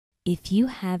If you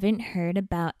haven't heard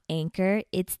about Anchor,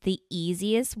 it's the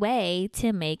easiest way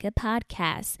to make a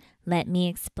podcast. Let me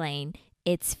explain.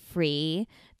 It's free.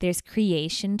 There's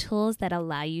creation tools that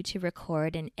allow you to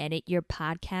record and edit your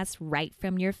podcast right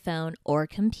from your phone or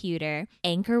computer.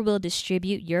 Anchor will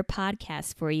distribute your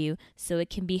podcast for you so it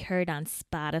can be heard on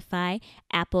Spotify,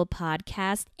 Apple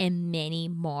Podcasts, and many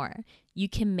more. You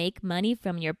can make money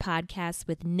from your podcast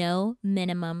with no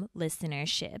minimum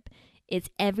listenership. It's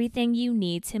everything you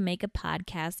need to make a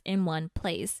podcast in one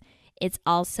place. It's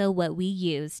also what we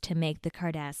use to make the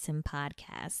Kardasim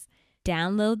Podcast.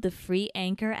 Download the free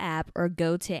Anchor app or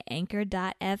go to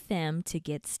anchor.fm to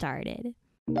get started.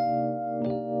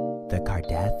 The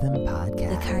Kardasim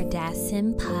Podcast. The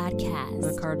Kardasim Podcast.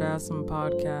 The Kardasim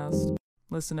Podcast.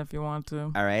 Listen if you want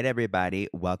to. All right, everybody.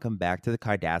 Welcome back to the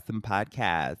Kardasim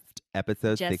Podcast,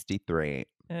 episode 63.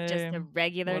 Just a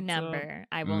regular what's number.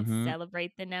 I won't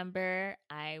celebrate the number.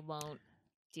 I won't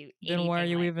do anything. Then why are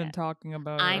you like even that. talking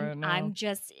about it right now? I'm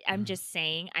just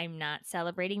saying I'm not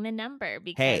celebrating the number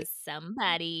because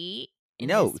somebody in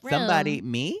this room, somebody,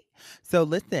 me? So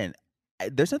listen,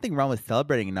 there's nothing wrong with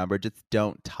celebrating a number. Just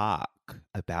don't talk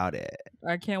about it.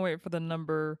 I can't wait for the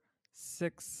number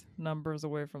 6 numbers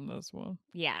away from this one.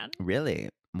 Yeah. Really?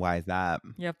 Why is that?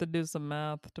 You have to do some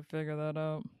math to figure that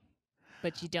out.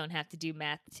 But you don't have to do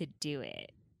math to do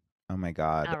it. Oh my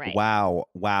God. All right. Wow.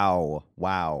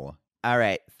 All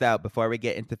right. So before we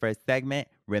get into the first segment,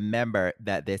 remember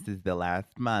that this is the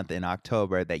last month in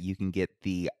October that you can get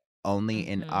the only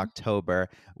in October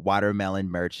watermelon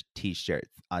merch t-shirts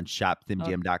on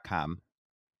shopsimgym.com.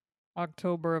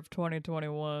 October of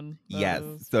 2021. Yes.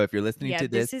 So if you're listening to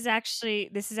this,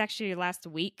 this is actually last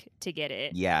week to get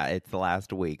it. Yeah, it's the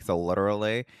last week. So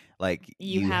literally, like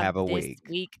you have a this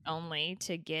week only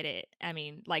to get it. I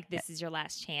mean, like this is your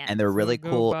last chance. And they're really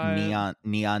cool buy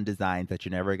neon designs that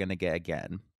you're never gonna get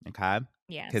again. Okay?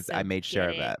 Yeah. Because I made sure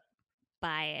of it.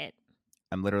 Buy it.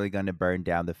 I'm literally gonna burn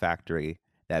down the factory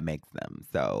that makes them.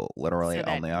 So literally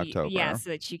only October. Yeah, so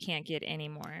that you can't get any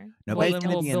more. Nobody's then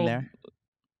gonna we'll be in there.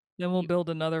 Then we'll build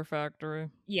another factory.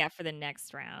 Yeah, for the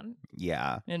next round.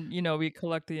 Yeah. And, we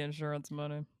collect the insurance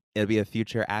money. It'll be a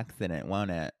future accident,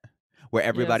 won't it? Where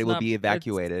everybody will be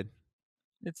evacuated.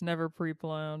 It's never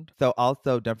pre-planned. So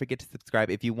also, don't forget to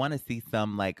subscribe. If you want to see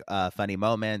some funny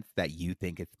moments that you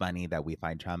think is funny, that we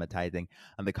find traumatizing,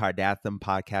 on the Kardasim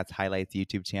Podcast Highlights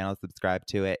YouTube channel, subscribe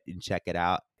to it and check it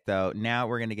out. So now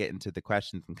we're going to get into the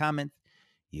questions and comments.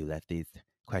 You left these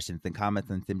questions and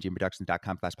comments on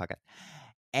simgymproductions.com/podcast.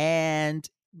 And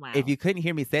if you couldn't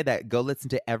hear me say that, go listen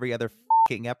to every other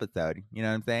fucking episode. You know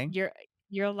what I'm saying?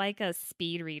 You're like a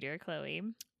speed reader,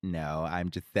 Khloe. No, I'm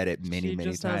just said it many she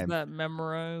just times. Has that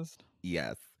memorized.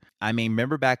 Yes. I mean,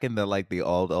 remember back in the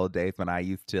old days when I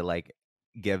used to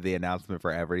give the announcement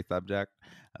for every subject?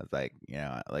 I was like,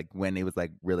 when it was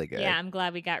really good. Yeah, I'm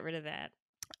glad we got rid of that.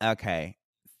 Okay.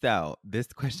 So this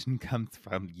question comes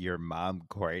from your mom,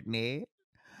 Kourtney.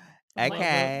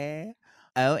 Okay.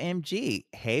 OMG.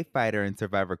 Hey, fighter and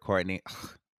survivor Kourtney.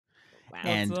 Wow.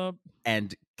 What's up?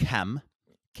 And Kem.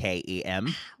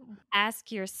 Kem.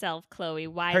 Ask yourself, Khloe,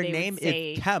 why her they name would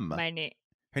say is Kem. my name.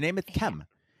 Her name is Kem.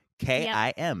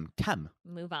 Kim. Kem.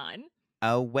 Move on.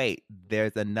 Oh, wait.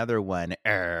 There's another one.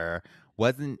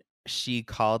 Wasn't she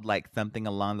called something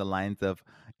along the lines of,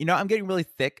 I'm getting really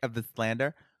sick of the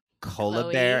slander.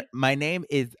 Koala bear. My name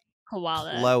is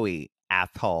Koala. Khloe,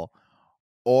 asshole.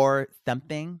 Or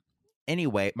something.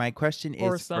 Anyway, my question is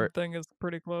or something is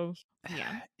pretty close.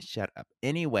 Yeah. Shut up.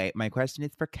 Anyway, my question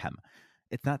is for Kem.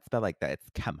 It's not spelled like that. It's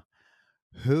Kem.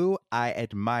 Who I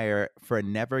admire for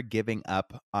never giving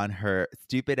up on her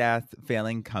stupid ass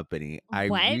failing company. I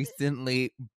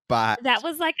recently bought. That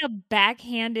was like a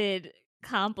backhanded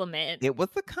compliment. It was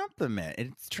a compliment.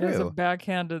 It's true. It was a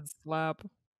backhanded slap.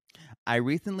 I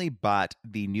recently bought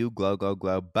the new Glow Glow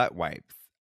Glow butt wipes.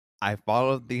 I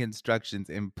followed the instructions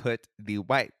and put the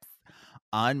wipes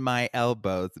on my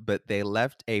elbows, but they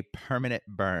left a permanent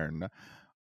burn.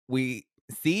 We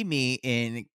see me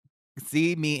in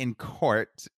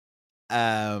court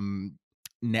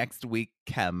next week,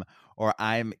 Kem, or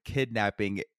I'm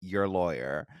kidnapping your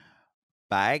lawyer.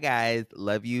 Bye, guys.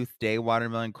 Love you. Stay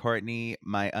watermelon, Kourtney,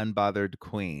 my unbothered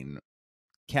queen.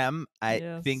 Kem,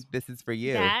 I think this is for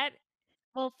you.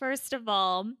 Well, first of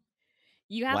all,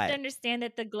 you have to understand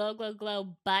that the Glow Glow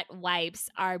Glow butt wipes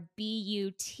are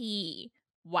BUT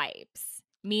wipes,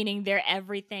 meaning they're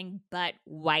everything but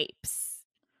wipes.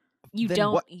 You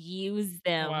don't use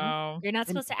them. Wow. You're not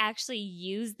supposed to actually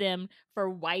use them for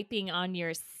wiping on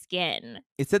your skin.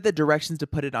 It said the directions to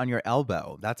put it on your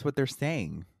elbow. That's what they're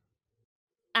saying.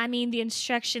 I mean, the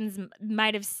instructions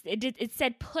might have it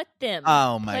said put them.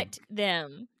 Oh my! Put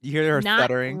them. You hear her Not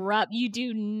stuttering? rub. You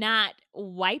do not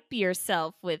wipe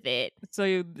yourself with it.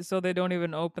 So they don't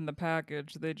even open the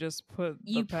package. They just put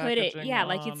You the put it, packaging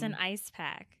like it's an on. ice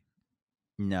pack.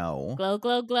 No. Glow,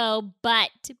 glow, glow,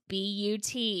 but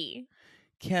B-U-T.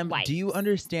 Kim, do you Wipes.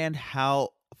 understand how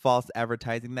false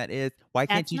advertising that is? Why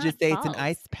can't That's you not just say it's false. an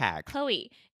ice pack? Khloe,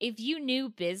 if you knew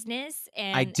business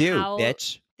and I do, how,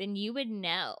 bitch. then you would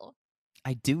know.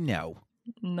 I do know.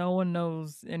 No one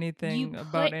knows anything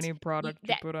about any product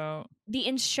you put out. The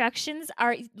instructions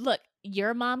are, look,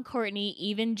 your mom, Kourtney,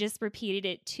 even just repeated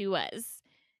it to us.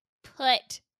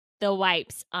 Put the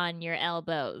wipes on your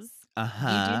elbows. You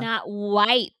do not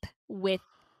wipe with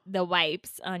the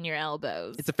wipes on your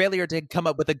elbows. It's a failure to come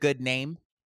up with a good name.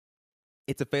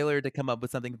 It's a failure to come up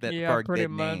with something that for a pretty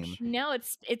good much. name. No,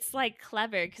 it's like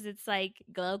clever because it's like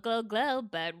glow, glow, glow,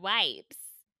 but wipes.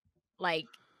 Like,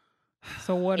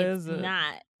 so what is it?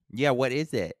 Not. Yeah, what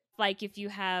is it? Like if you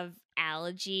have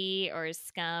allergy or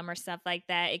scum or stuff like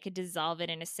that, it could dissolve it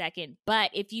in a second.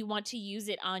 But if you want to use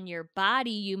it on your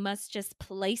body, you must just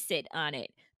place it on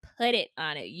it. Put it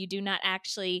on it. You do not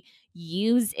actually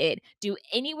use it. Do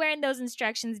anywhere in those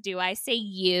instructions do I say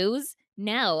use?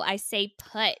 No, I say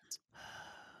put.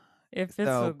 If it's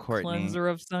So, a Kourtney, cleanser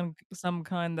of some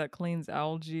kind that cleans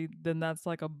algae, then that's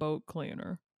like a boat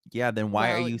cleaner. Yeah, then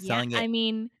why are you selling it? I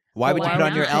mean, why would you put it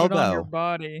on your elbow? Put it on your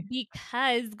body?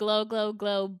 Because Glow Glow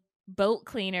Glow boat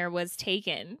cleaner was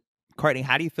taken. Kourtney,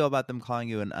 how do you feel about them calling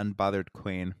you an unbothered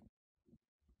queen?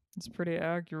 It's pretty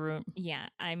accurate. Yeah,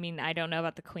 I mean, I don't know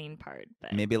about the queen part,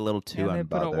 but maybe a little too unbothered.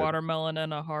 They put a watermelon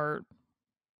and a heart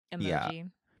emoji. Yeah,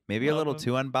 maybe a little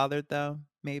too unbothered though.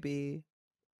 Maybe.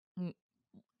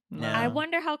 No. I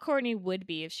wonder how Kourtney would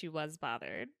be if she was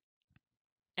bothered.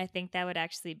 I think that would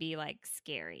actually be like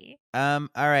scary. All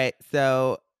right.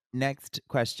 So next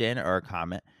question or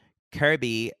comment.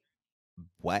 Kirby,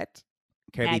 what?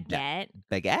 Kirby baguette.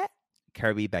 Baguette?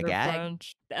 Kirby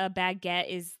baguette? A baguette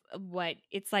is what?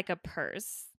 It's like a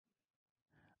purse.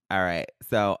 All right.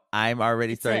 So I'm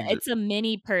already starting. It's a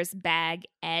mini purse. Bag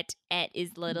et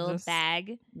is little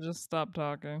bag. Just stop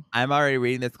talking. I'm already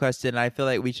reading this question. I feel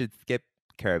like we should skip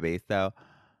Kirby. So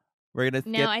we're gonna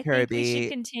skip I Kirby. think we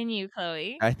should continue,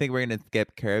 Khloe. I think we're gonna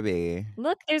skip Kirby.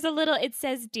 Look, there's a little. It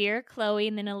says "Dear Khloe"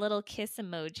 and then a little kiss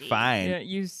emoji. Fine. Yeah,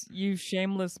 you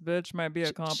shameless bitch might be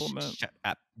a compliment. Shut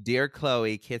up, dear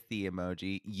Khloe, kissy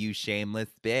emoji. You shameless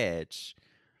bitch.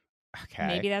 Okay.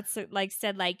 Maybe that's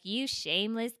said like you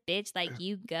shameless bitch, like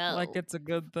you go. Like it's a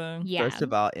good thing. Yeah. First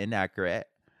of all, inaccurate.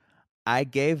 I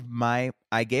gave my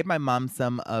mom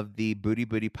some of the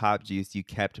booty pop juice you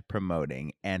kept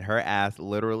promoting, and her ass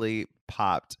literally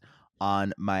popped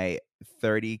on my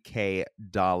 $30K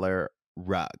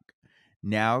rug.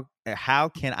 Now, how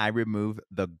can I remove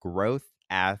the gross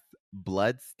ass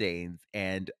blood stains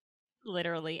and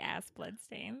literally ass blood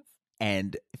stains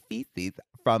and feces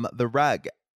from the rug?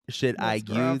 Should That's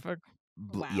graphic.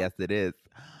 Wow. Yes, it is.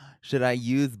 Should I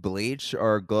use bleach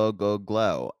or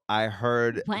glow? I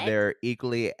heard they're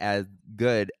equally as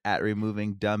good at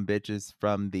removing dumb bitches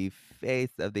from the face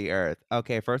of the earth.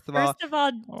 Okay, first of all,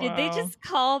 did they just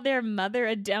call their mother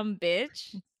a dumb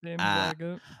bitch? Seems like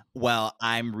it. Well,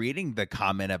 I'm reading the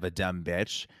comment of a dumb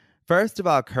bitch. First of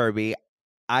all, Kirby,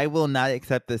 I will not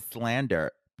accept this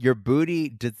slander. Your booty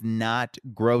does not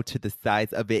grow to the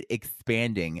size of it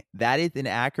expanding. That is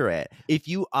inaccurate. If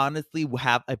you honestly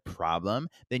have a problem,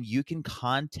 then you can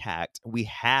we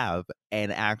have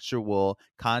an actual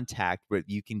contact where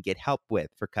you can get help with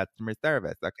for customer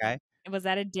service, okay? Was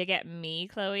that a dig at me,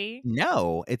 Khloe?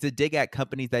 No, it's a dig at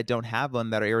companies that don't have one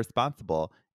that are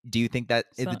irresponsible. Do you think that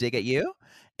is a dig at you?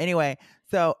 Anyway,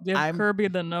 so give Kirby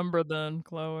the number then,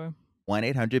 Khloe.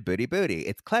 1-800-BOOTY-BOOTY.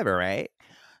 It's clever, right?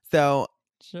 So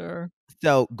sure.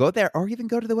 So go there or even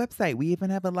go to the website. We even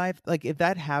have a live, like if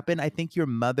that happened, I think your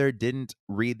mother didn't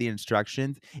read the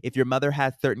instructions. If your mother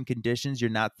has certain conditions, you're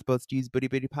not supposed to use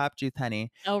booty pop juice,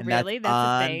 honey. Oh, and really? That's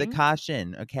on a thing? the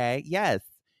caution, okay? Yes.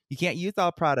 You can't use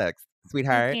all products,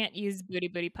 sweetheart. You can't use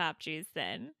booty pop juice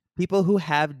then. People who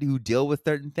deal with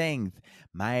certain things,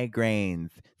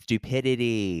 migraines,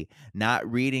 stupidity, not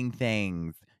reading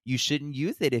things, you shouldn't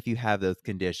use it if you have those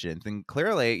conditions. And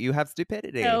clearly you have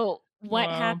stupidity. So what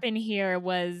happened here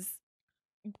was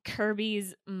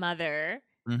Kirby's mother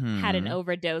had an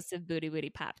overdose of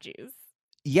booty pop juice.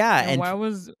 Yeah, and why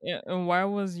was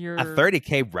your a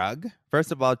 $30K rug?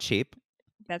 First of all, cheap.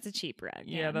 That's a cheap rug.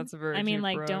 Yeah, that's a very. I mean, cheap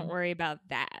like, rug. don't worry about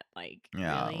that. Like,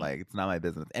 yeah, really? like it's not my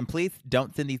business. And please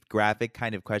don't send these graphic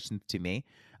kind of questions to me.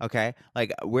 Okay,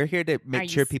 like we're here to make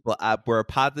sure people up. We're a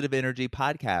positive energy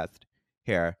podcast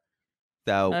here.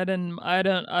 So I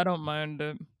don't mind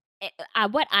it.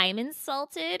 What I'm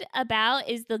insulted about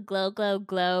is the glow, glow,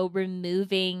 glow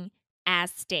removing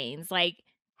ass stains. Like,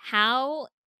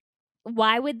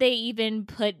 why would they even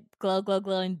put glow, glow,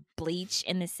 glow and bleach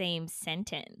in the same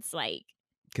sentence? Like,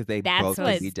 because they that's both can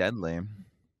what. be deadly.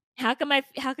 How come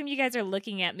you guys are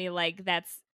looking at me like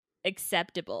that's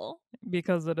acceptable?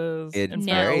 Because it is. It's In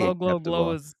fact, very No. glow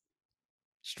acceptable. is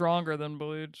stronger than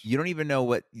bleach. You don't even know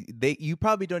what you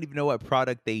probably don't even know what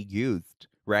product they used,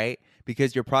 right?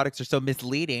 Because your products are so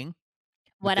misleading with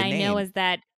What the I know name. is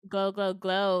that glow, glow,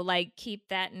 glow, like keep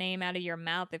that name out of your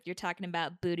mouth if you're talking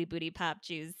about booty, booty pop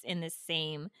juice in the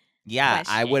same Yeah,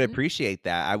 I would question. appreciate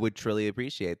that. I would truly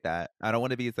appreciate that. I don't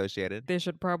want to be associated. They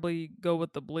should probably go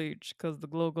with the bleach because the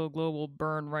glow will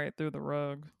burn right through the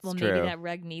rug. Well, It's maybe true. that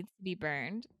rug needs to be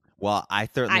burned. Well, I I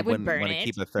certainly would wouldn't burn want to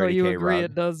keep it. a So you 30K agree rug.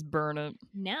 it does burn it.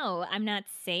 No, I'm not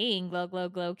saying glow, glow,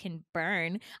 glow can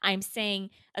burn. I'm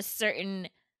saying a certain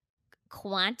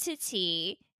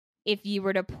quantity, if you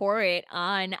were to pour it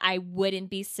on, I wouldn't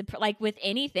be surprised. Like with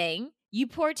anything, you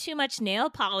pour too much nail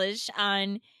polish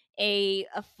on a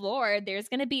floor, there's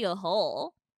going to be a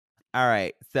hole. All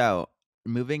right, so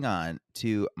moving on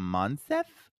to Monsef,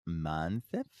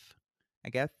 I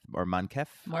guess, or Monkef.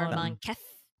 Or Mon- Monkef.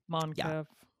 Moncaf.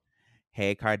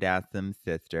 Hey, Kardasim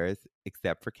sisters,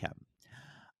 except for Kim.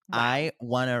 Wow. I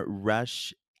want to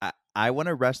rush. I want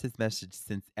to rush this message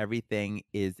since everything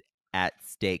is at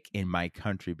stake in my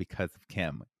country because of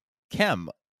Kim. Kim,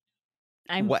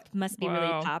 I what? must be really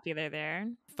Wow. popular there.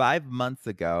 5 months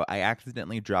ago, I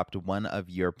accidentally dropped one of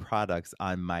your products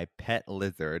on my pet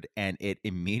lizard, and it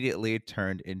immediately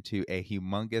turned into a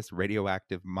humongous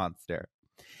radioactive monster.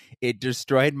 It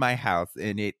destroyed my house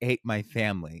and it ate my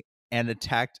family and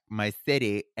attacked my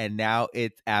city, and now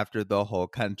it's after the whole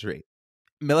country.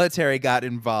 Military got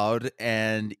involved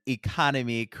and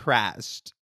economy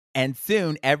crashed. And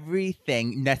soon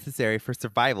everything necessary for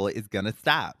survival is going to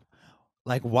stop,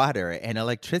 like water and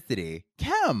electricity.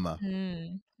 Kim,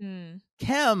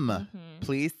 Mm-hmm.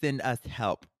 please send us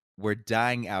help. We're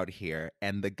dying out here,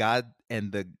 and the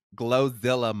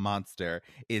Glowzilla monster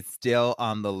is still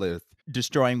on the loose,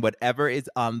 destroying whatever is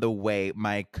on the way.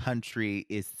 My country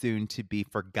is soon to be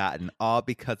forgotten, all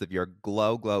because of your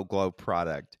glow, glow, glow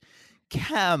product.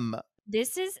 Kim,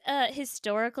 This is a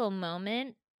historical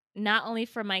moment, not only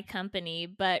for my company,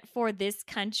 but for this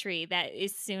country that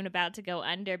is soon about to go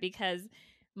under because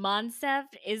Monsef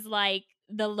is like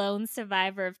the lone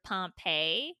survivor of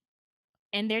Pompeii.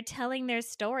 And they're telling their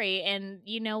story, and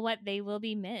you know what? They will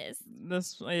be missed.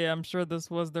 I'm sure this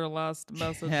was their last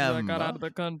message that got out of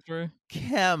the country.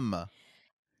 Kim,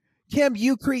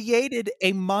 you created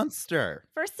a monster.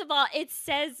 First of all, it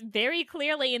says very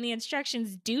clearly in the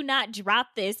instructions, do not drop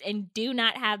this and do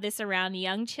not have this around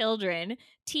young children,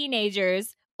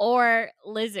 teenagers, or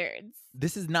lizards.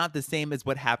 This is not the same as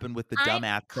what happened with the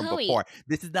dumbass from Khloe. before.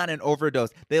 This is not an overdose.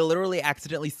 They literally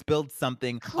accidentally spilled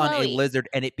something on a Khloe, lizard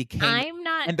and it became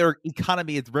and their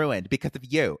economy is ruined because of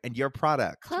you and your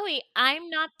product. Khloe, I'm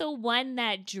not the one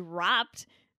that dropped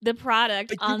the product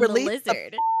But you on the released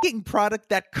lizard. a fucking product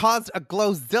that caused a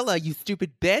Glowzilla, you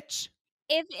stupid bitch.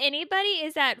 If anybody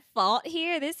is at fault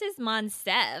here, this is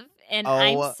Monsev. And Oh.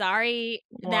 I'm sorry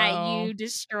that Wow. you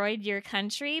destroyed your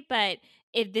country, but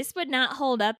if this would not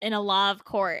hold up in a law of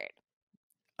court.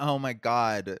 Oh my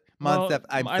God. Well, Monsef,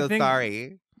 I'm I so think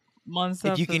sorry.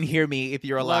 Monsef If you can is hear me, if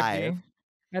you're lucky. alive.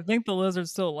 I think the lizard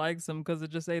still likes him because it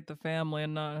just ate the family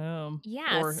and not him.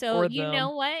 Yeah, so or you them. know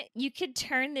what? You could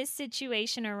turn this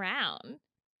situation around.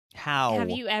 How? Have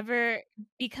you ever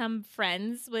become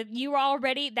friends with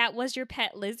that was your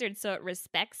pet lizard, so it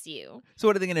respects you. So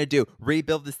what are they going to do?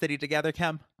 Rebuild the city together,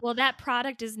 Kim? Well, that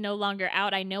product is no longer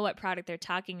out. I know what product they're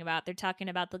talking about. They're talking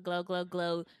about the glow, glow,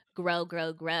 glow, grow,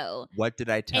 grow, grow. What did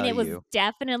I tell And it was you?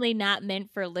 definitely not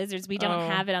meant for lizards. We don't Oh.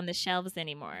 have it on the shelves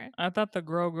anymore. I thought the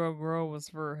grow was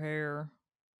for hair.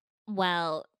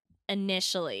 Well,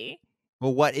 initially.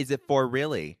 Well, what is it for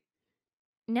really?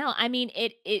 No, I mean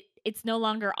it's no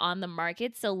longer on the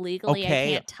market, so legally Okay,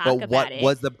 I can't talk but about it.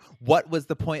 what was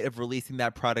the point of releasing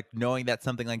that product knowing that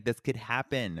something like this could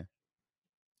happen?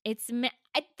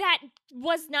 That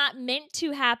was not meant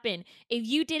to happen. If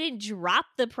you didn't drop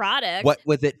the product, What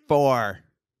was it for?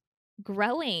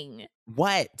 growing.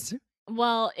 What?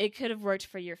 Well, it could have worked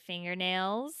for your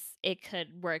fingernails. It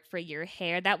could work for your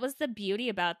hair. That was the beauty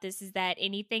about this, is that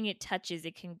anything it touches,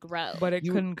 it can grow. But it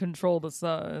couldn't control the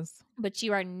size. But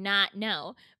you are not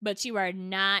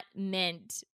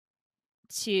meant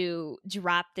to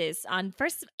drop this on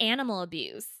first animal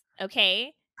abuse.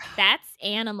 Okay? That's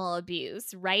animal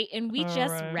abuse, right? And we All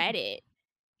just right. read it.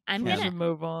 I'm We gonna. should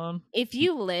move on. If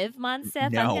you live, Monsef,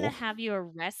 I'm gonna No. have you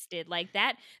arrested like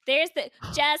that. There's the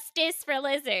justice for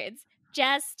lizards.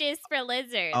 Justice for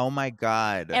lizards. Oh my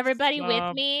God. Everybody with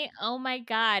Stop. me? Oh my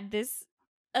God, this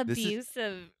This is abuse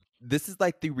of this is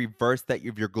like the reverse that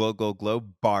your Glow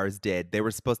bars did. They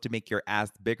were supposed to make your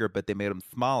ass bigger, but they made them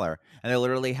smaller, and they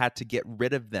literally had to get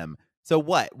rid of them. So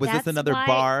what? Was this That's another why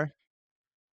bar?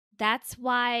 that's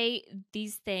why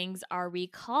these things are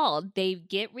recalled. They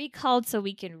get recalled so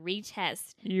we can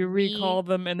retest. You recall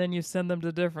them and then you send them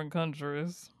to different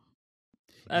countries.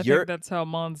 I Your think that's how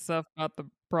Monsef got the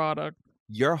product.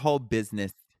 your whole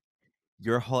business,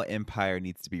 your whole empire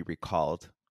needs to be recalled.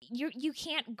 You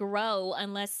can't grow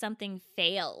unless something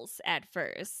fails at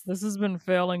first. This has been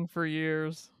failing for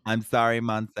years. I'm sorry,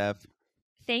 Monsef.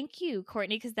 Thank you, Kourtney,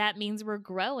 because that means we're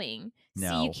growing. So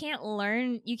No. you can't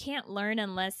learn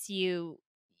unless you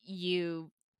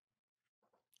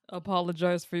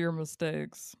Apologize for your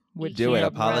mistakes. Which Do you it.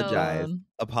 have not Apologize. done.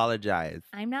 Apologize.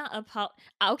 I'm not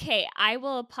okay, I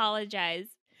will apologize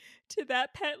to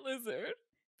that pet lizard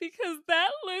because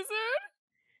that lizard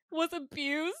was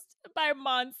abused by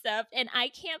Monsef and I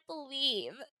can't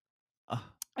believe. Ugh.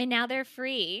 And now they're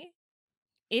free.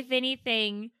 If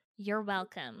anything, you're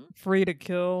welcome. Free to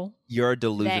kill. You're a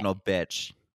delusional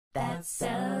bitch. That's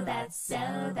so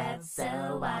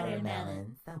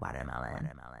watermelon.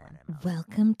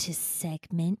 Welcome to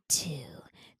segment 2.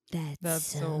 That's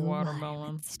so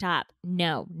watermelon. Stop.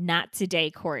 No, not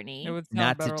today, Kourtney. It would sound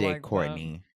Not better today, like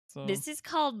Kourtney. that. So, This is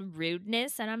called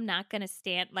rudeness, and I'm not going to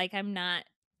stand like I'm not.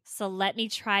 So let me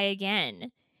try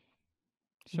again.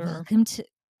 sure. Welcome to.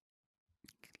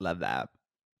 Love that.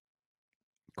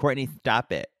 Kourtney,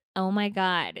 stop it. Oh my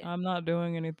God. I'm not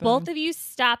doing anything. Both of you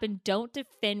stop and don't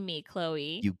defend me,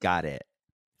 Khloe. You got it,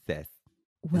 sis.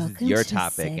 This Welcome is your to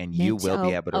topic, and you segment- will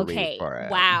be Oh, able to okay. read for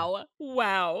it. Wow.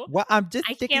 Well, I'm just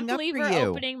I sticking can't up believe for we're you.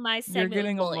 opening my You're segment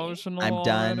getting with bullying. emotional I'm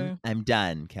done. already. I'm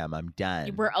done, Kim. I'm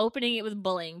done. We're opening it with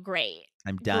bullying. Great.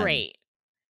 I'm done. Great.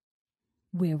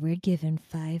 Where we're given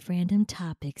 5 random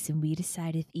topics and we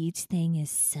decide if each thing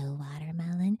is so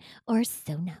watermelon or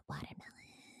so not watermelon.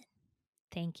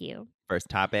 Thank you. First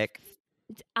topic.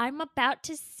 I'm about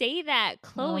to say that, I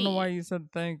don't know why Khloe, you said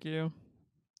thank you.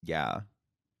 Yeah.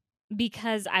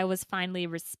 because I was finally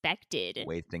respected.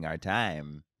 Wasting our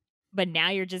time. But now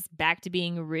you're just back to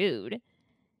being rude.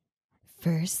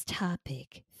 First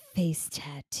topic, face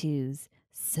tattoos.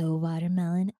 So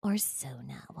watermelon or so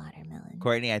not watermelon?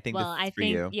 Kourtney, I think Well, this is I for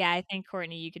think, you. yeah, I think,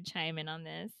 Kourtney, you could chime in on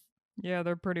this. Yeah,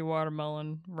 they're pretty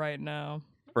watermelon right now.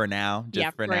 For now. Just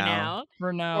yeah, for now.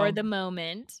 For now. For the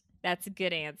moment. That's a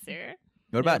good answer.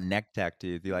 What about neck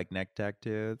tattoos? You like neck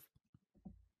tattoos?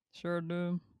 Sure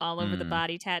do. All over the Mm.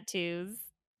 body tattoos.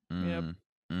 Yep.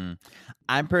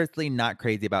 I'm personally not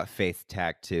crazy about face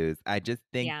tattoos. I just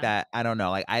think Yeah. that I don't know.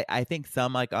 Like I think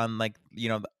some like on like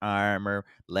the arm or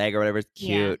leg or whatever is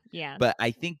cute. Yeah. But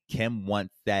I think Kim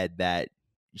once said that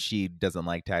she doesn't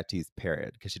like tattoos,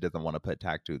 period, because she doesn't want to put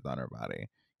tattoos on her body.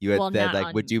 You had Well, said not like,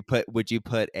 on- would you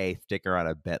put a sticker on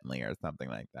a Bentley or something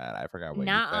like that? I forgot what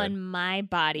Not you said. on my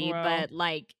body, Well- but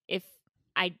like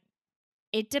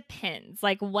it depends.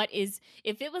 Like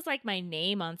if it was like my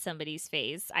name on somebody's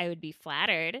face, I would be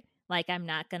flattered. Like I'm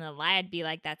not gonna lie, I'd be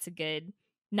like, that's a good,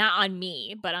 not on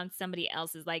me, but on somebody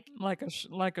else's. Like Like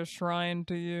a shrine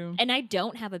to you. and I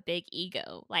don't have a big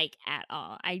ego, like at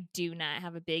all. I do not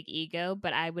have a big ego,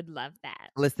 but I would love that.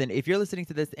 Listen, if you're listening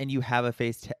to this and you have a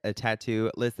face a tattoo,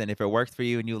 listen, if it works for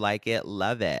you and you like it,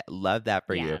 love it. Love that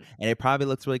for you. Yeah. And it probably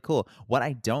looks really cool. What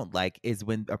I don't like is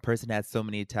when a person has so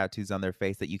many tattoos on their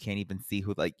face that you can't even see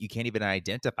who, like, you can't even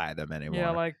identify them anymore. Yeah,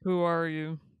 like who are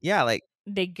you? Yeah, like,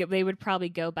 They would probably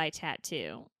go by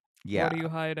tattoo. yeah, What are you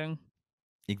hiding?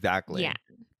 exactly. Yeah.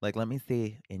 Like, let me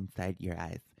see inside your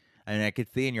eyes. I mean, I could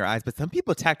see in your eyes, but some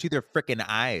people tattoo their freaking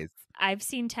eyes. I've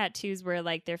seen tattoos where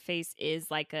like their face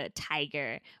is like a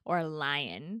tiger or a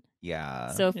lion.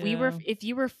 Yeah. So Yeah. if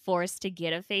you were forced to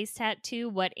get a face tattoo,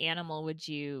 what animal would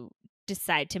you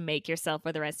decide to make yourself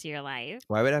for the rest of your life?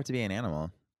 Why would it have to be an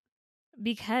animal?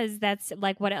 Because that's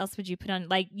like, what else would you put on?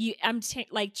 Like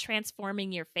like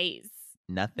transforming your face.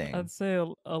 Nothing. I'd say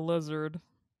a lizard.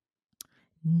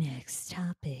 Next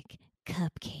topic,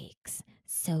 cupcakes.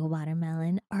 So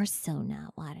watermelon or so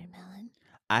not watermelon?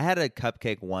 I had a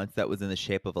cupcake once that was in the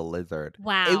shape of a lizard.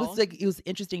 Wow. It was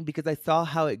interesting because I saw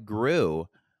how it grew.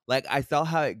 Like I saw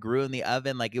how it grew in the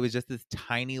oven. Like it was just this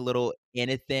tiny little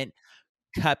innocent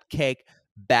cupcake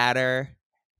batter,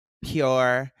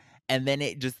 pure, and then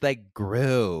it just like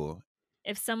grew.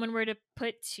 If someone were to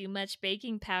put too much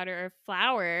baking powder or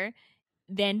flour,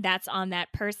 then that's on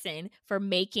that person for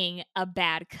making a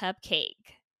bad cupcake.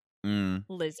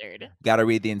 lizard. Gotta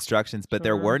read the instructions, but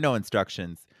there Sure. were no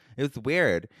instructions. It was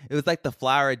weird. It was like the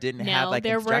flour didn't have No, like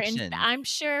there were. instructions. I'm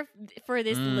sure for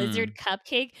this lizard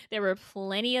cupcake, there were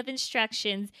plenty of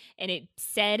instructions, and it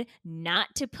said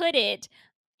not to put it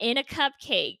in a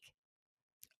cupcake.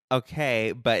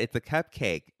 Okay, but it's a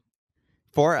cupcake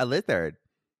for a lizard.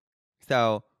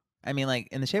 So, I mean, like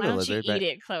in the shape Why of a don't you lizard, eat but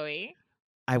it, Khloe?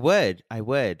 I would.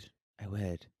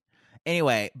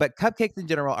 Anyway, but cupcakes in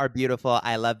general are beautiful.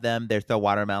 I love them. They're so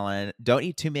watermelon. Don't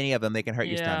eat too many of them. They can hurt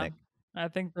your Yeah, stomach. I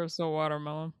think they're so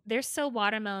watermelon. They're so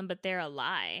watermelon, but they're a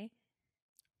lie.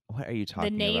 What are you The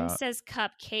talking name about? says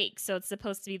cupcake, so it's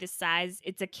supposed to be the size.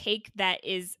 It's a cake that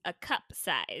is a cup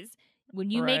size. When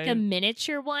you make a Right.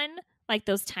 miniature one, like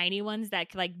those tiny ones that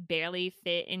could like barely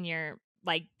fit in your,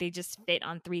 like they just fit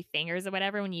on 3 fingers or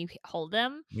whatever when you hold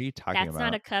them, What are you talking that's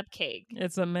about? not a cupcake.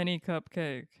 It's a mini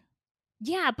cupcake.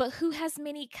 Yeah, but who has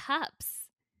mini cups?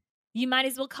 You might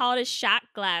as well call it a shot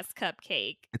glass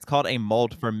cupcake. It's called a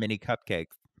mold for mini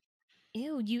cupcakes.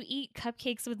 Ew, you eat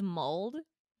cupcakes with mold?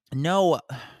 No.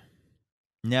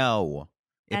 No.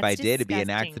 If I That's did, it'd be an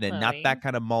disgusting, accident. Not Khloe. that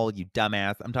kind of mold, you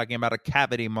dumbass. I'm talking about a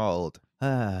cavity mold.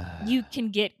 You can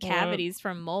get What? cavities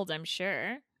from mold, I'm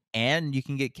sure. And you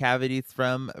can get cavities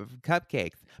from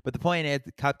cupcakes. But the point is,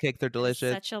 cupcakes are That is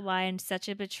delicious. such a lie and such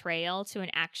a betrayal to an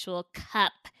actual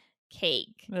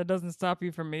cupcake. That doesn't stop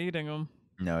you from eating them.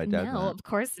 No, it doesn't. No, of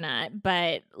course not.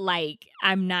 But like,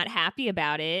 I'm not happy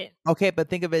about it. Okay, but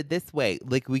think of it this way: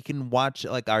 like we can watch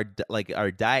like our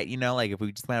diet. You know, like if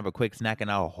we just want to have a quick snack and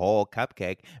not a whole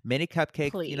cupcake, mini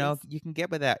cupcakes. You know, Please. you can get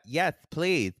with that. Yes,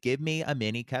 please give me a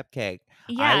mini cupcake.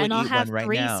 Yeah, I would and I'll eat have one right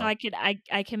 3 now. so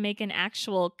I can make an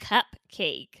actual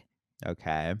cupcake.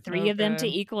 Okay. 3 of them to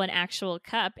Okay. equal an actual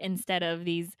cup instead of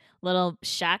these little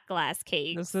shot glass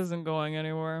cakes. This isn't going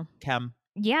anywhere. Kim.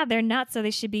 Yeah, they're not, so they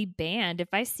should be banned. If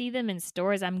I see them in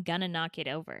stores, I'm gonna knock it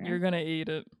over. You're gonna eat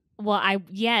it. Well,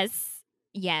 yes,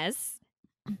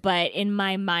 but in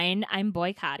my mind, I'm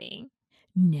boycotting.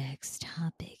 Next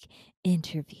topic: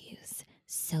 interviews.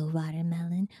 So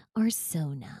watermelon or so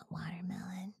not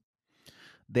watermelon?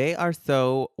 They are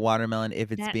so watermelon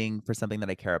if it's That- being for something that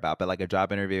I care about, but like a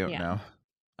job interview, Yeah. no.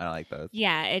 I don't like those.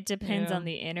 Yeah, it depends Yeah. on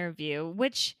the interview,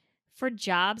 which for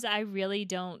jobs, I really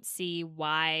don't see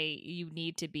why you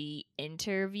need to be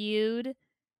interviewed.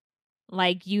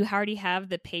 Like, you already have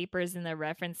the papers and the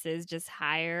references, just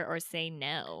hire or say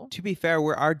no. To be fair,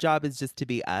 our job is just to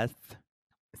be us.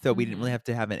 So we didn't really Mhm. have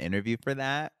to have an interview for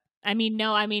that.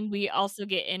 We also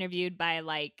get interviewed by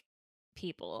like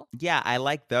people. Yeah, I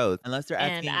like those. Unless they're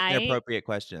And asking inappropriate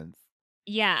questions.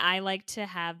 Yeah, I like to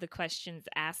have the questions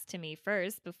asked to me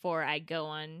first before I go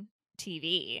on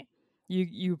TV.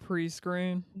 You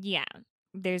pre-screen. Yeah,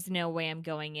 there's no way I'm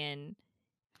going in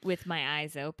with my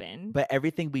eyes open. But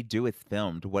everything we do is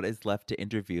filmed. What is left to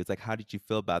interview? It's like, how did you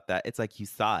feel about that? It's like you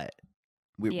saw it.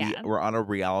 Yeah. We're on a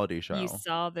reality show. You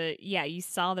saw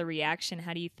the reaction.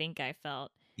 How do you think I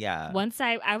felt? Yeah. Once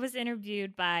I was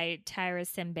interviewed by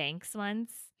Tyra Banks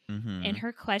once, Mm-hmm. and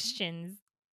her questions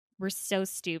were so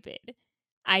stupid.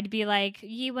 I'd be like,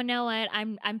 you know what?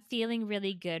 I'm feeling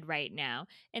really good right now.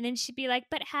 And then she'd be like,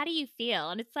 but how do you feel?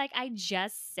 And it's like, I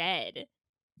just said.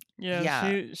 Yeah,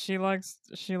 Yeah. she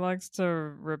likes to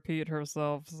repeat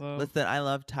herself. So Listen, I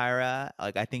love Tyra.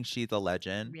 Like, I think she's a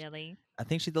legend. Really? I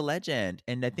think she's a legend.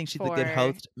 And I think she's a good For-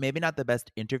 host. Maybe not the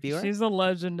best interviewer. she's a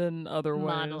legend in other ways.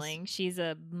 Modeling. She's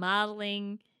a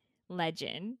modeling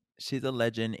legend. She's a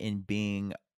legend in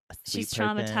being a sweet She's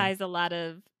person. traumatized a lot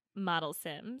of model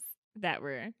sims that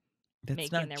were That's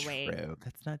making not their true. way.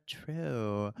 That's not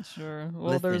true. Sure.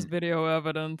 Well, there's Listen, video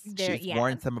evidence. There- She's yeah.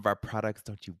 worn some of our products.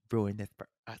 Don't you ruin this for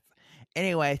us.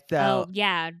 Anyway, Oh so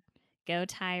yeah, go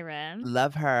Tyra.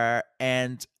 love her.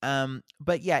 And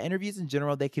but yeah, interviews in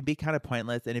general, they can be kind of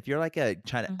pointless. And if you're like a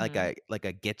trying to like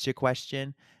a get you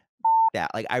question,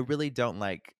 that like I really don't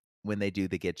like when they do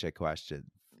the get you questions.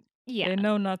 Yeah, They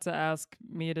know not to ask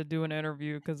me to do an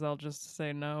interview because I'll just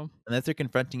say no. Unless they're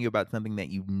confronting you about something that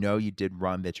you know you did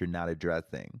wrong that you're not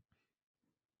addressing.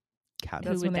 Cat.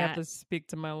 That's would when they have that- to speak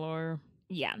to my lawyer.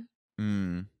 yeah.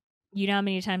 Mm. You know how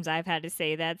many times I've had to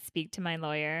say that? Speak to my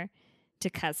lawyer, to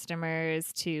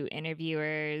customers, to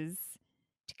interviewers,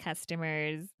 to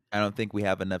customers. I don't think we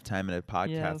have enough time in a podcast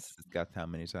Yes. to discuss how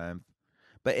many times.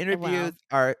 But interviews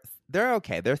they're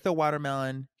okay. They're so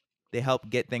watermelon. They help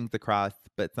get things across,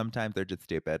 but sometimes they're just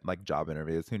stupid, like job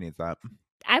interviews. Who needs that?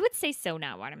 I would say so,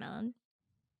 not watermelon.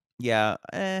 Yeah,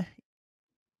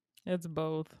 It's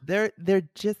both. they're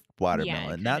just watermelon,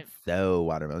 kind not of. so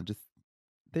watermelon.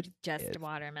 They're Just is.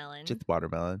 watermelon. Just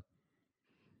watermelon.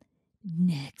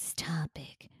 Next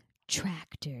topic: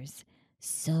 tractors.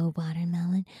 so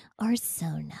watermelon or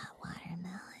so not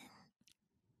watermelon?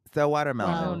 So I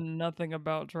watermelon. know Well- nothing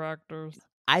about tractors.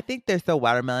 I think they're so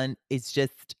watermelon. It's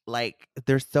just like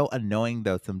they're so annoying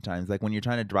though sometimes. Like when you're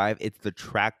trying to drive, it's the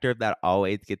tractor that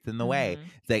always gets in the way. Mhm.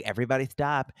 It's like everybody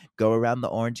stop, go around the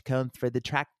orange cones for the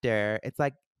tractor. It's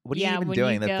like, what are you Yeah, even when you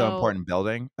doing? That's so go- important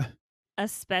building.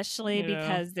 Especially Yeah.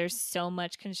 because there's so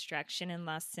much construction in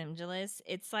Los Angeles.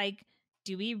 It's like,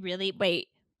 do we really wait?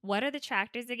 What are the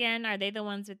tractors again? Are they the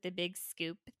ones with the big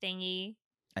scoop thingy?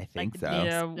 I think the so. big-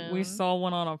 Yeah, we spoon. saw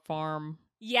one on a farm.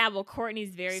 Yeah, well,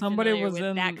 Courtney's very Somebody familiar was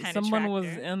with that kind of someone tractor. was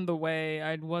in the way.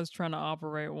 I was trying to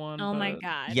operate one. Oh my but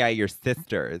god! Yeah, your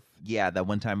sisters. Yeah, that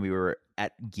one time we were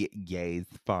at Gay's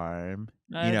farm.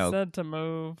 I said to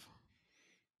move.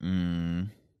 Mm.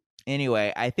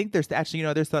 Anyway, I think there's actually,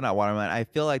 they're still not watermelon. I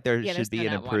feel like there Yeah, they're should be still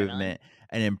an not watermelon.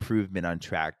 improvement on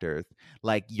tractors.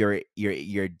 Like you're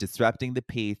disrupting the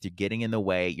peace, you're getting in the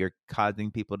way, you're causing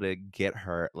people to get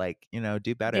hurt. Like,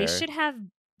 do better.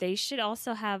 They should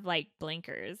also have like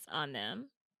blinkers on them.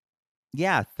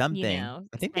 Yeah, something.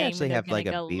 I think they saying when actually they're have like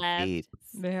gonna a go beep left. beep.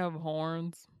 They have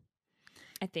horns.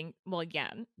 I think. Well,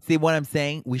 yeah. See what I'm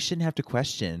saying? We shouldn't have to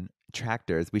question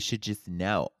tractors. We should just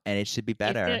know, and it should be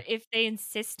better. If they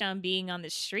insist on being on the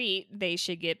street, they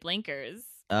should get blinkers.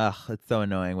 Ugh, it's so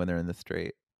annoying when they're in the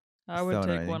street. I would So take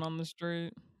annoying. one on the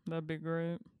street. That'd be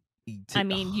great. I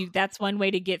mean, that's one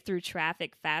way to get through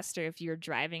traffic faster if you're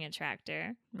driving a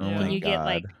tractor. Oh Yeah. my you get,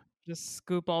 like- God. Just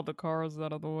scoop all the cars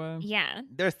out of the way. Yeah.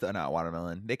 They're still not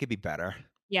watermelon. They could be better.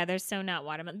 Yeah, they're so not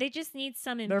watermelon. They just need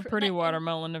some They're pretty like-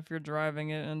 watermelon if you're driving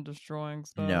it and destroying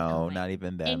stuff. No, my- not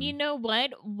even them. And you know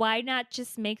what? Why not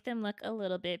just make them look a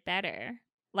little bit better?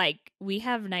 Like, we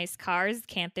have nice cars.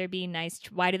 Can't there be nice?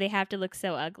 Why do they have to look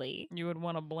so ugly? You would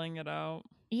want to bling it out.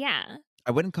 Yeah.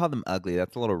 I wouldn't call them ugly.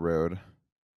 That's a little rude.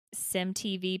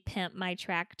 SimTV pimp my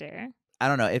tractor. I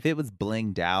don't know. If it was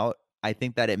blinged out, I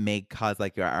think that it may cause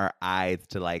like our eyes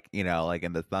to like in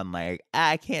the sunlight,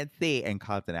 I can't see, and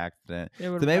cause an accident. It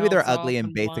would So maybe they're bounce ugly off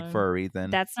and basic blind. for a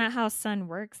reason. That's not how sun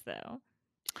works, though.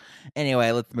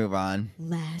 Anyway, let's move on.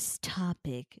 Last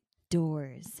topic.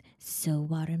 Doors. So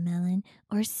watermelon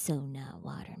or so not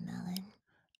watermelon?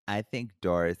 I think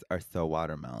doors are so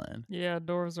watermelon. Yeah,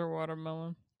 doors are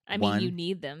watermelon. I mean, you One-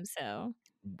 need them, so.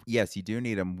 Yes, you do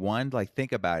need them. One, like,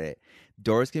 think about it.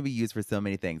 Doors can be used for so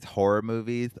many things. Horror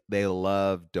movies, they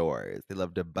love doors. They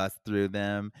love to bust through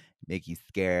them, make you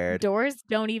scared. Doors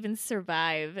don't even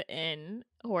survive in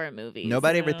horror movies.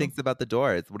 Nobody ever Yeah. thinks about the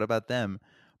doors. What about them?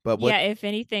 But what Yeah, if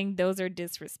anything, those are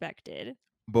disrespected.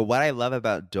 But what I love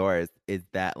about doors is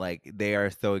that like they are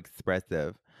so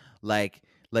expressive. Like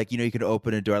you can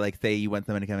open a door, like say you want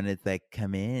someone to come in, it's like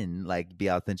come in, like be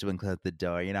all sensual and close the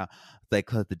door, It's like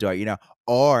close the door,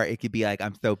 Or it could be like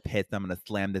I'm so pissed, I'm gonna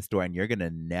slam this door and you're gonna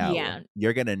know. Yeah.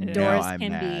 You're gonna Yeah. know Doors I'm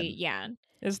can mad. be, yeah.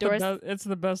 It's Doors- it's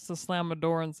the best to slam a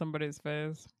door in somebody's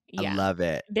face. Yeah. I love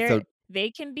it. They're, So they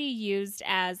can be used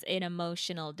as an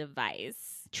emotional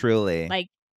device. truly. Like,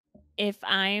 if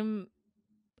I'm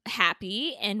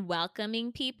happy and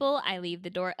welcoming people, I leave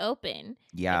the door open.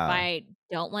 yeah. If I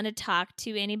don't want to talk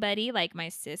to anybody, like my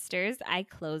sisters, I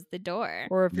close the door.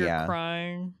 Or if you're Yeah.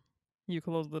 crying, you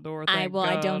close the door. I Thank God.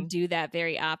 I don't do that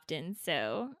very often,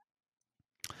 so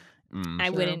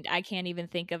Mm. I can't even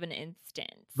think of an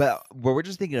instance. But we're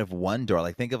just thinking of one door.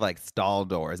 Like think of like stall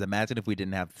doors. Imagine if we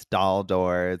didn't have stall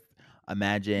doors.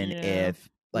 Imagine Yeah. if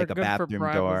like They're a good for bathroom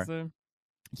door. privacy.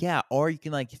 Yeah, or you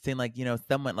can like say like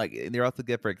someone like they're also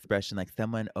good for expression. Like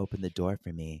someone opened the door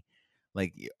for me,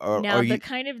 like Now, or the you.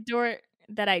 kind of door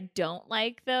that I don't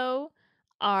like, though,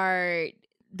 are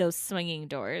those swinging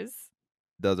doors.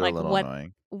 Those are like, a little what-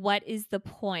 annoying. What is the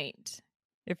point?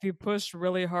 If you pushed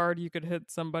really hard, you could hit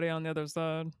somebody on the other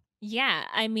side. Yeah,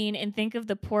 I mean, and think of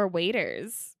the poor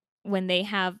waiters when they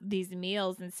have these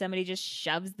meals and somebody just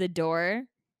shoves the door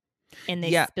and they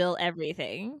Yeah. spill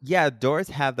everything. Yeah, doors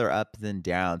have their ups and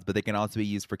downs, but they can also be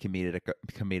used for comedic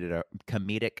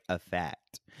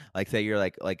effect. Like say you're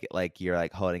like you're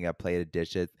like holding a plate of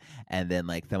dishes, and then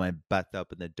like someone busts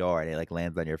open the door and it like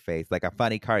lands on your face, like a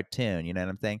funny cartoon. You know what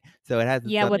I'm saying? So it has.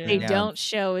 its Yeah, ups what and they downs. don't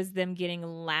show is them getting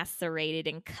lacerated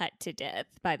and cut to death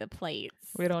by the plates.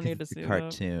 We don't 'Cause need to it's a see that.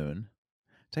 cartoon.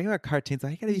 Talking about cartoons, why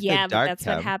you gotta be Yeah, so dark? but that's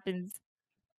what Kev? happens.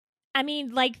 I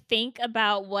mean, like, think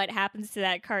about what happens to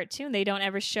that cartoon. They don't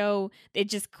ever show, they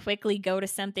just quickly go to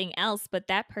something else, but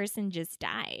that person just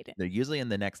died. They're usually in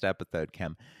the next episode,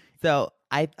 Kim. So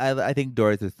I think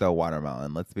doors are so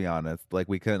watermelon. Let's be honest. Like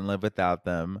we couldn't live without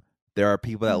them. There are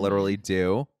people that Mhm. literally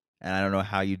do, and I don't know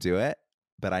how you do it,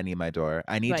 but I need my door.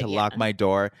 I need But to yeah. lock my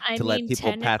door I to let mean,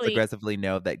 people passive technically- aggressively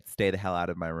know that stay the hell out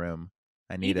of my room.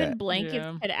 I need Even it. blankets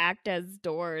Yeah. could act as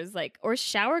doors, like, or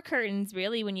shower curtains.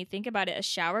 Really, when you think about it, a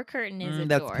shower curtain is a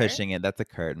That's door. pushing it. That's a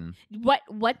curtain.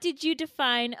 What did you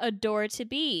define a door to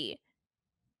be?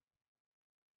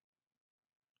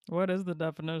 What is the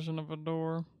definition of a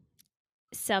door?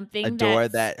 Something A door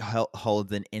that's that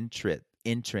holds an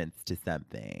entrance to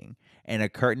something. And a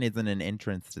curtain isn't an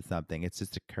entrance to something. It's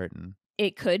just a curtain.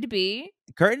 it could be.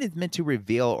 Curtain is meant to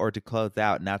reveal or to close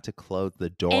out, not to close the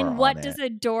door And on what it. does a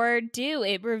door do?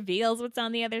 It reveals what's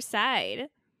on the other side.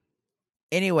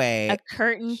 Anyway, A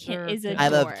curtain Sure, is a could I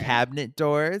door. love cabinet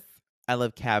doors. I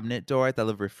love cabinet doors. I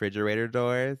love refrigerator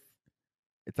doors.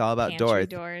 It's all about Pantry doors.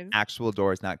 doors. Actual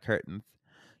doors, not curtains.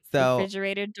 So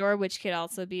Refrigerator door, which could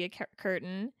also be a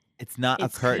curtain. it's not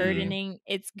It's a curtain.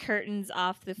 It's curtains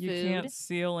off the You food. can't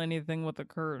seal anything with a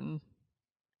curtain.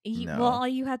 No. Well, all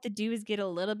you have to do is get a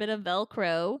little bit of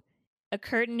Velcro. A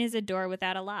curtain is a door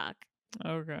without a lock.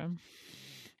 Okay.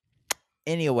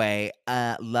 Anyway,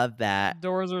 love that.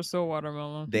 Doors are so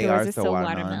watermelon. They Doors are so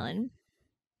watermelon.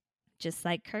 Just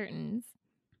like curtains.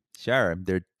 Sure,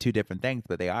 they're two different things,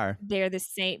 but they are They're the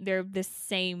same. They're the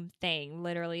same thing.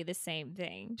 Literally the same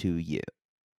thing. to you.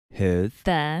 Who's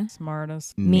The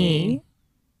Smartest. me.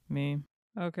 Me.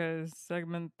 Okay,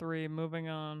 segment 3. Moving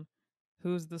on.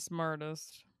 Who's the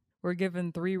smartest? We're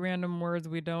given 3 random words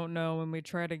we don't know and we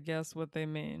try to guess what they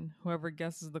mean. Whoever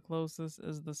guesses the closest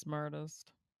is the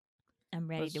smartest. I'm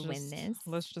ready to win this.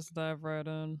 Let's just dive right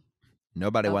in.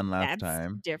 Nobody Oh, won last that's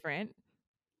time. different.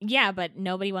 Yeah, but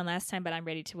nobody won last time. But I'm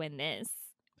ready to win this.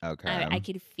 Okay. I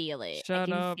could feel it. I Shut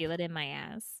can up. feel it in my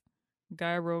ass.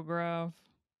 Gyrograph.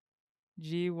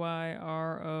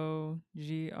 Gyrograph.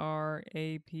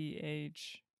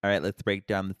 All right, let's break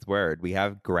down this word. We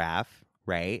have graph,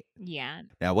 right? Yeah.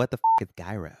 Now, what the is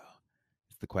gyro?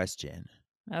 It's the question.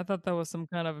 I thought that was some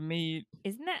kind of meat.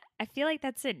 Isn't that? I feel like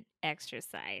that's an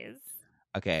exercise.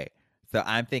 Okay, so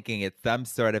I'm thinking it's some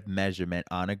sort of measurement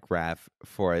on a graph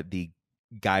for the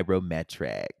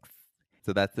gyrometrics.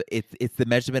 So it's the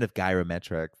measurement of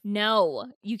gyrometrics. No,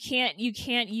 you can't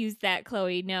use that,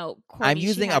 Khloe. No, Kourtney, I'm she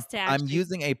using has to actually,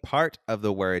 using a part of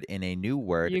the word in a new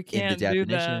word You in the can't do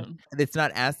definition. It's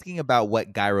not asking about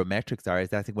what gyrometrics are.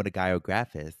 It's asking what a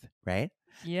gyrograph is, right?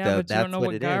 Yeah, So but you don't that's know what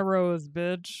what it is. gyro is,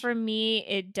 bitch. For me,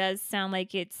 it does sound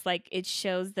like it's like it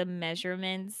shows the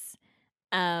measurements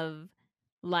of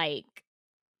like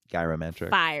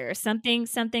Gyrometric. fire, something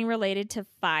related to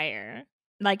fire.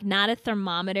 Like not a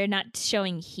thermometer, not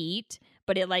showing heat,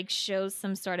 but it like shows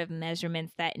some sort of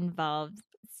measurements that involve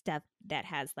stuff that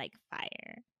has like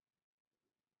fire.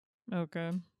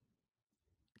 Okay.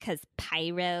 Cuz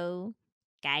gyro,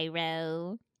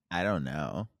 I don't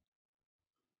know.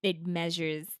 it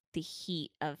measures the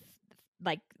heat of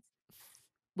like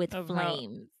with Of how-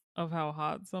 flames. Of how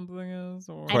hot something is?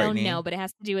 Or I don't Kourtney. know, but it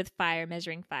has to do with fire,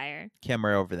 measuring fire. Kim,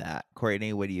 we're over that.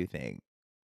 Kourtney, what do you think?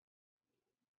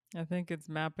 I think it's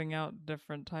mapping out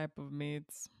different type of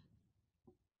meats.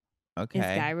 Okay. Is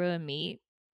gyro a meat?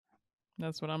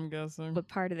 That's what I'm guessing. What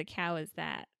part of the cow is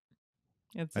that?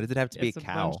 It's Why does it have to be a it's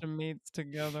cow? bunch of meats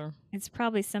together. It's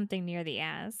probably something near the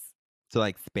ass. So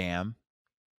like spam?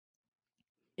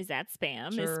 Is that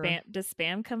spam? Sure. Does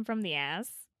spam come from the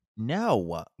ass?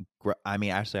 No. I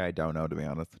mean, actually, I don't know, to be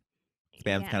honest.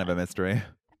 Spam's kind of a mystery.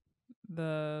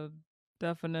 The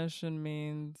definition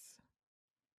means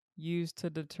used to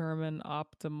determine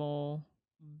optimal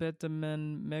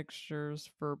bitumen mixtures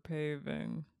for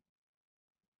paving.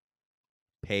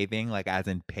 Paving, like as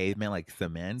in pavement, like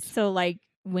cement. So like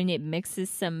when it mixes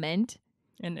cement.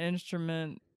 An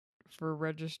instrument for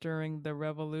registering the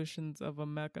revolutions of a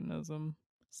mechanism,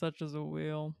 such as a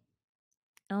wheel.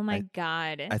 Oh my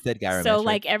god. I said gyrometric. So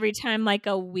like every time like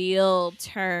a wheel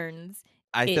turns,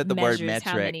 I it said the word measures metric.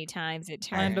 how many times it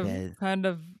turns. Kind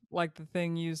of like the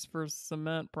thing used for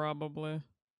cement, probably.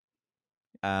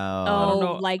 Oh. I don't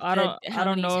know. like I don't how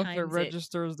many know if it times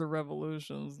registers the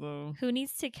revolutions though. Who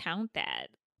needs to count that?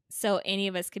 So any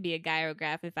of us could be a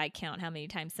gyrograph if I count how many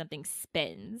times something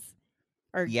spins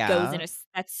or goes in a.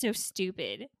 That's so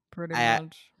stupid. Pretty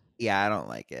much. Yeah, I don't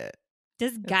like it.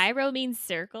 Does gyro mean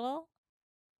circle?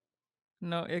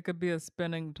 No, it could be a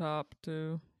spinning top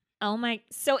too. Oh my!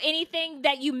 So anything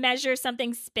that you measure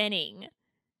something spinning.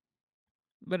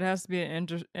 But it has to be an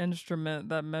instrument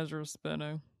that measures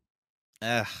spinning.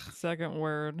 Ugh. Second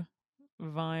word,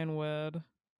 vinewed.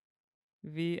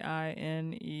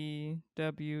 Vinewed.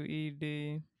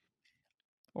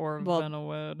 Or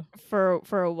Venowed.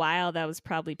 For a while, that was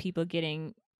probably people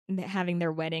having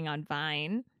their wedding on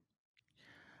Vine.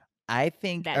 I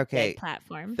think that okay.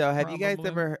 platform. So have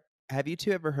you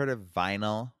two ever heard of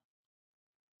vinyl?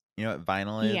 You know what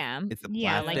vinyl is? Yeah. It's a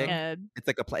Yeah, like plastic. Yeah. It's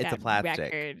like it's a that plastic.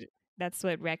 record. That's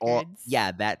what Or records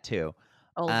yeah, that too.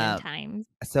 olden Um, times.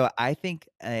 so I think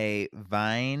a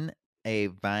vine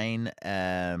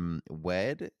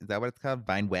wed, is that what it's called?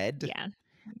 Vine wed? Yeah.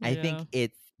 I think Yeah.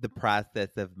 it's the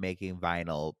process of making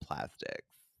vinyl plastics.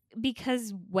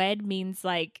 Because wed means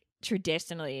like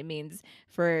traditionally it means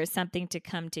for something to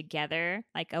come together,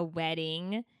 like a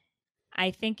wedding.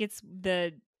 I think it's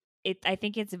I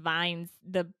think it's vines,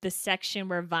 the section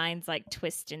where vines like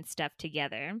twist and stuff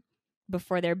together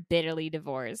before they're bitterly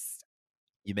divorced.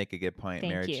 You make a good point.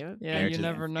 Thank Marriage you. Yeah, Thank you is you.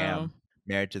 never a know. scam.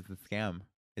 Marriage is a scam.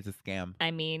 It's a scam. I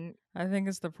mean, I think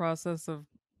it's the process of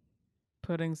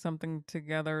putting something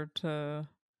together to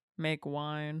make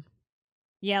wine.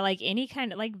 yeah, like any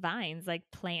kind of like vines, like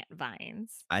plant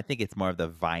vines. I think it's more of the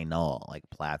vinyl, like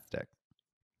plastic.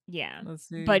 Yeah. Let's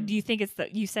see. But do you think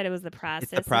you said it was the It's the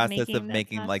process process of of making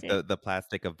making like plastic? the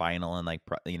plastic of vinyl and like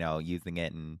using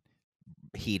it and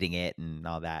heating it and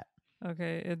all that.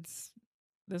 Okay,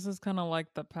 this is kind of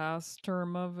like the past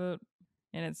term of it,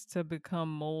 and it's to become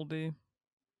moldy.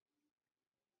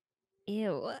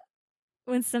 Ew.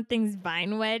 When something's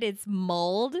vine wed, it's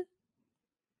mold.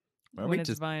 Well, When it's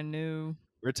vine new.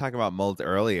 we were talking about molds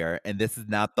earlier, and this is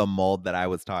not the mold that I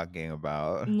was talking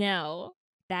about. No,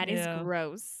 that is Yeah.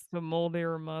 gross. The moldy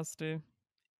or musty.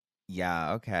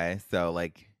 Yeah, okay. So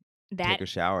like That take a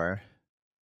shower.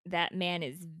 that man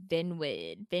is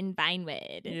Vinewed.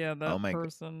 Yeah, Oh that my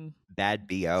person bad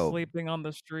BO. sleeping on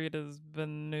the street is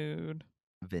nude.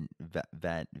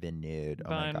 Nude. Oh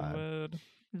my god.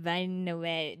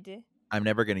 Vinewood. Vinewed. I'm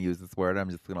never gonna use this word. I'm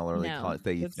just gonna literally No. call it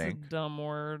say you It's a stink. dumb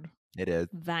word. It is.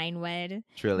 Vinewed.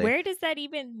 Truly. Where does that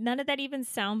even? None of that even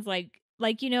sounds like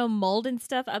mold and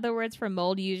stuff. Other words for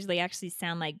mold usually actually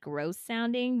sound like gross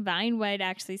sounding. Vinewed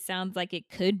actually sounds like it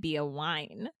could be a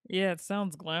wine. Yeah, it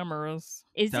sounds glamorous.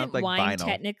 Isn't like wine vinyl.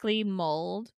 technically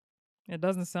mold? It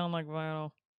doesn't sound like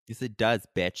vinyl. Yes, it does,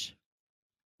 bitch.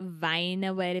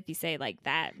 Vinewed, if you say it like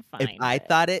that, fine. If I but-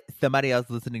 thought it, somebody else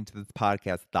listening to this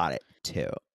podcast thought it too.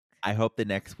 I hope the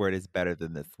next word is better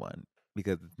than this one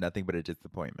because it's nothing but a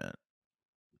disappointment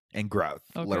and growth,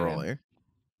 Okay. literally.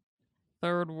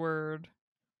 Third word,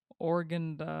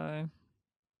 organ dye.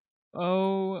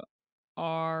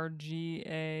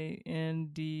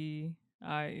 ORGANDIE.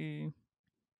 I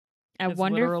It's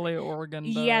wonder. literally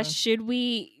organ dye. Yeah, should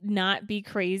we not be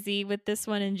crazy with this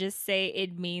one and just say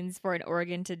it means for an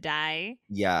organ to die?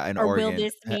 Yeah, an Or organ. will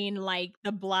this mean like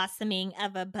the blossoming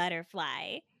of a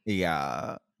butterfly?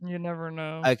 Yeah. You never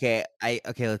know. Okay,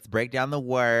 let's break down the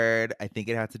word. I think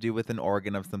it has to do with an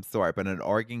organ of some sort, but an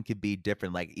organ could be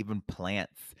different. Like even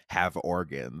plants have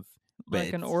organs. But Like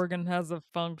an it's- organ has a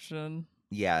function.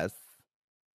 Yes.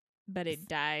 But it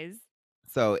dies.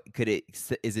 So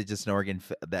is it just an organ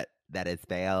that has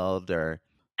failed or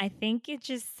I think it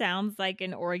just sounds like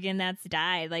an organ that's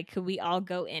died. Like, could we all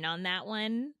go in on that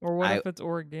one? Or what if it's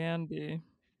organdy?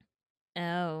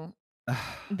 Oh,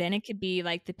 then it could be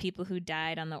like the people who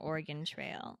died on the Oregon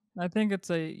Trail. I think it's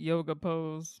a yoga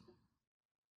pose.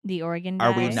 The organ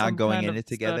Are die? we Or not some going kind in of it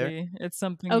together? study. It's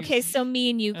something. Okay, so me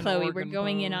and you, an Chloe, we're organ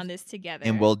going in pose. on this together.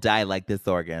 and we'll die like this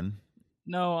organ.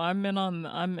 No, I'm in on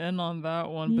that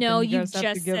one. But No, then you guys have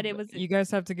to just give, said it was- You guys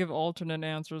have to give alternate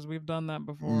answers. We've done that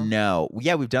before. No.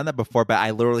 Yeah, we've done that before, but I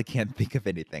literally can't think of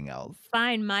anything else.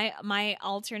 Fine. My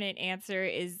alternate answer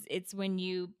is it's when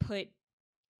you put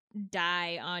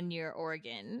dye on your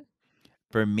organ.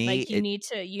 For me, Like you need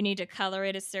to color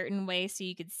it a certain way so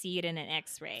you could see it in an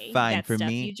X-ray. Fine, That for stuff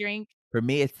me- you drink. for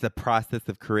me, it's the process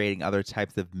of creating other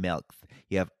types of milks.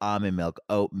 You have almond milk,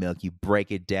 oat milk. You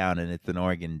break it down, and it's an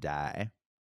organ dye.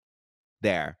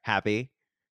 There, happy?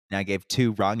 Now I gave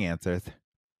 2 wrong answers.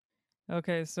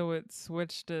 Okay, so it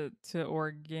switched it to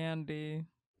organdy,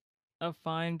 a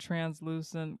fine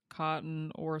translucent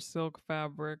cotton or silk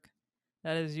fabric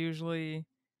that is usually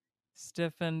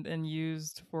stiffened and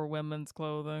used for women's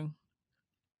clothing.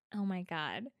 Oh my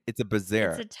god. It's a bazaar.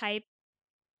 It's a type.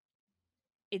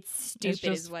 It's stupid It's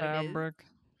just is what fabric.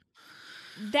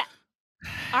 it is. That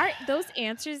are those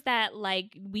answers that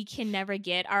like we can never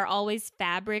get are always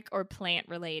fabric or plant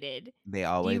related. They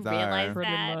always realize are.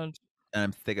 Pretty that much. And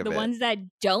I'm sick of The it. ones that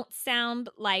don't sound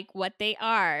like what they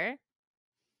are,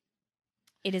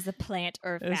 it is a plant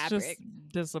or It's fabric. just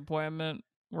disappointment.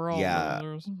 We're all Yeah.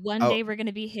 losers. One Oh. day we're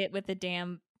gonna be hit with a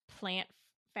damn plant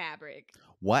fabric.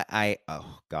 What I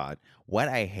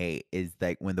hate is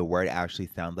like when the word actually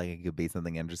sounds like it could be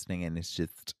something interesting and it's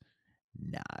just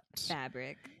not.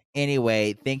 Fabric.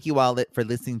 Anyway, thank you all for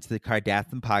listening to the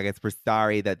Kardasim Podcast. We're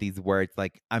sorry that these words,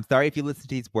 I'm sorry if you listen to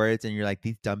these words and you're like,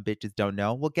 these dumb bitches don't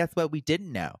know. Well, guess what? We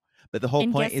didn't know. But the whole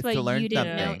And point guess is what? to learn You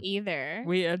didn't know something. either.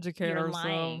 We educate You're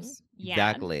lying. ourselves. Yeah.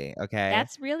 Exactly. Okay.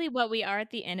 That's really what we are at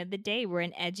the end of the day. We're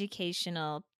an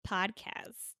educational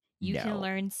podcast. You can No.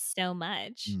 learn so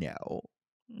much. No.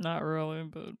 Not really,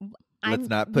 but Let's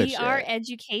not We push are it.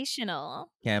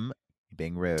 educational. Kim, you're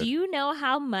being rude. Do you know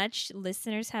how much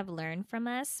listeners have learned from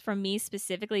us? From me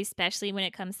specifically, especially when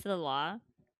it comes to the law?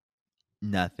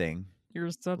 Nothing. you're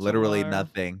such Literally a liar.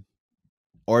 nothing.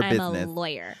 Or I'm business. a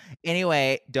lawyer.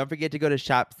 Anyway, don't forget to go to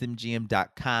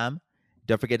shopsimgm.com.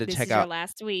 Don't forget to This check is out. your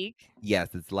last week. Yes,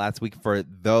 it's the last week for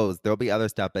those. There'll be other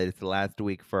stuff, but it's the last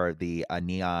week for the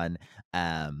neon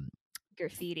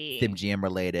Graffiti. SimGM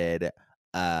related,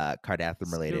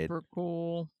 Kardasim related Super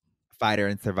cool. fighter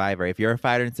and survivor. If you're a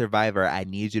fighter and survivor, I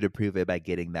need you to prove it by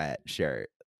getting that shirt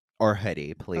or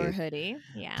hoodie, please. Or hoodie.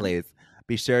 Yeah. Please.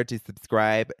 Be sure to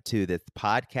subscribe to this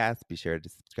podcast. Be sure to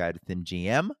subscribe to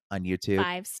SimGM on YouTube.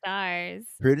 5 stars.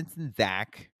 Prudence and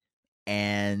Zach.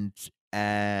 And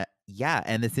yeah,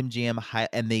 and the SimGM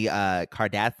and the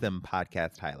Kardasim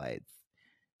podcast highlights.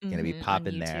 Gonna be Mhm, on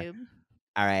popping there. YouTube.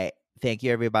 All right. Thank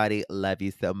you, everybody. Love you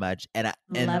so much. And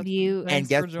Love you. and Thanks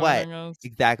guess for what? joining us.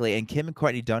 Exactly. And Kim and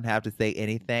Kourtney don't have to say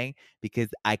anything because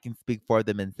I can speak for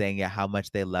them in saying how much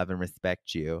they love and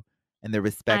respect you. And the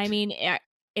respect. I mean,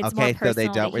 it's more okay, so they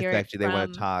personal don't to hear respect it you. They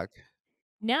want to from. talk.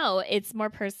 No, it's more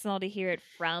personal to hear it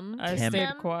from I Kim- stayed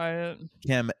them. quiet.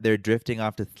 Kim, they're drifting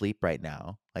off to sleep right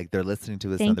now. Like they're listening to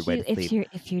us on Thank their way you. to sleep.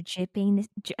 If you're dripping, if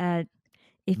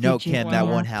No, you're Kim, drifting that off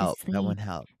won't to help. That sleep, won't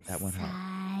help. That won't help.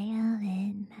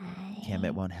 Silent night. Kim,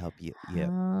 it won't help you. Kim,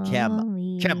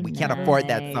 Holy we can't afford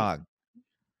that night. song.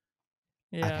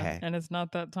 Yeah, Okay. and it's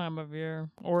not that time of year,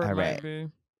 or it All might right. be.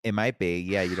 It might be.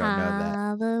 Yeah, you don't know that.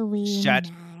 Halloween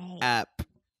Shut night. up.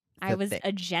 I The was thing-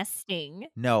 adjusting.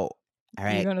 No. All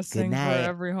right. You're gonna Good sing for night.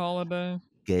 every holiday.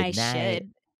 Good I night.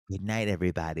 should. Good night,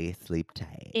 everybody. Sleep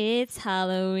tight. It's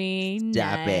Halloween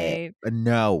Stop night. it.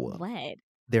 No. What?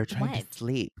 They're trying What? to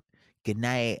sleep. Good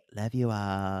night. Love you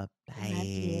all. Bye. Love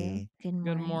you. Good morning.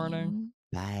 Good morning.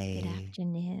 Bye. Good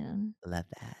afternoon. Love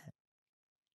that.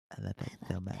 I love that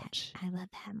so much. I love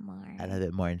that more. I love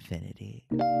it more infinity.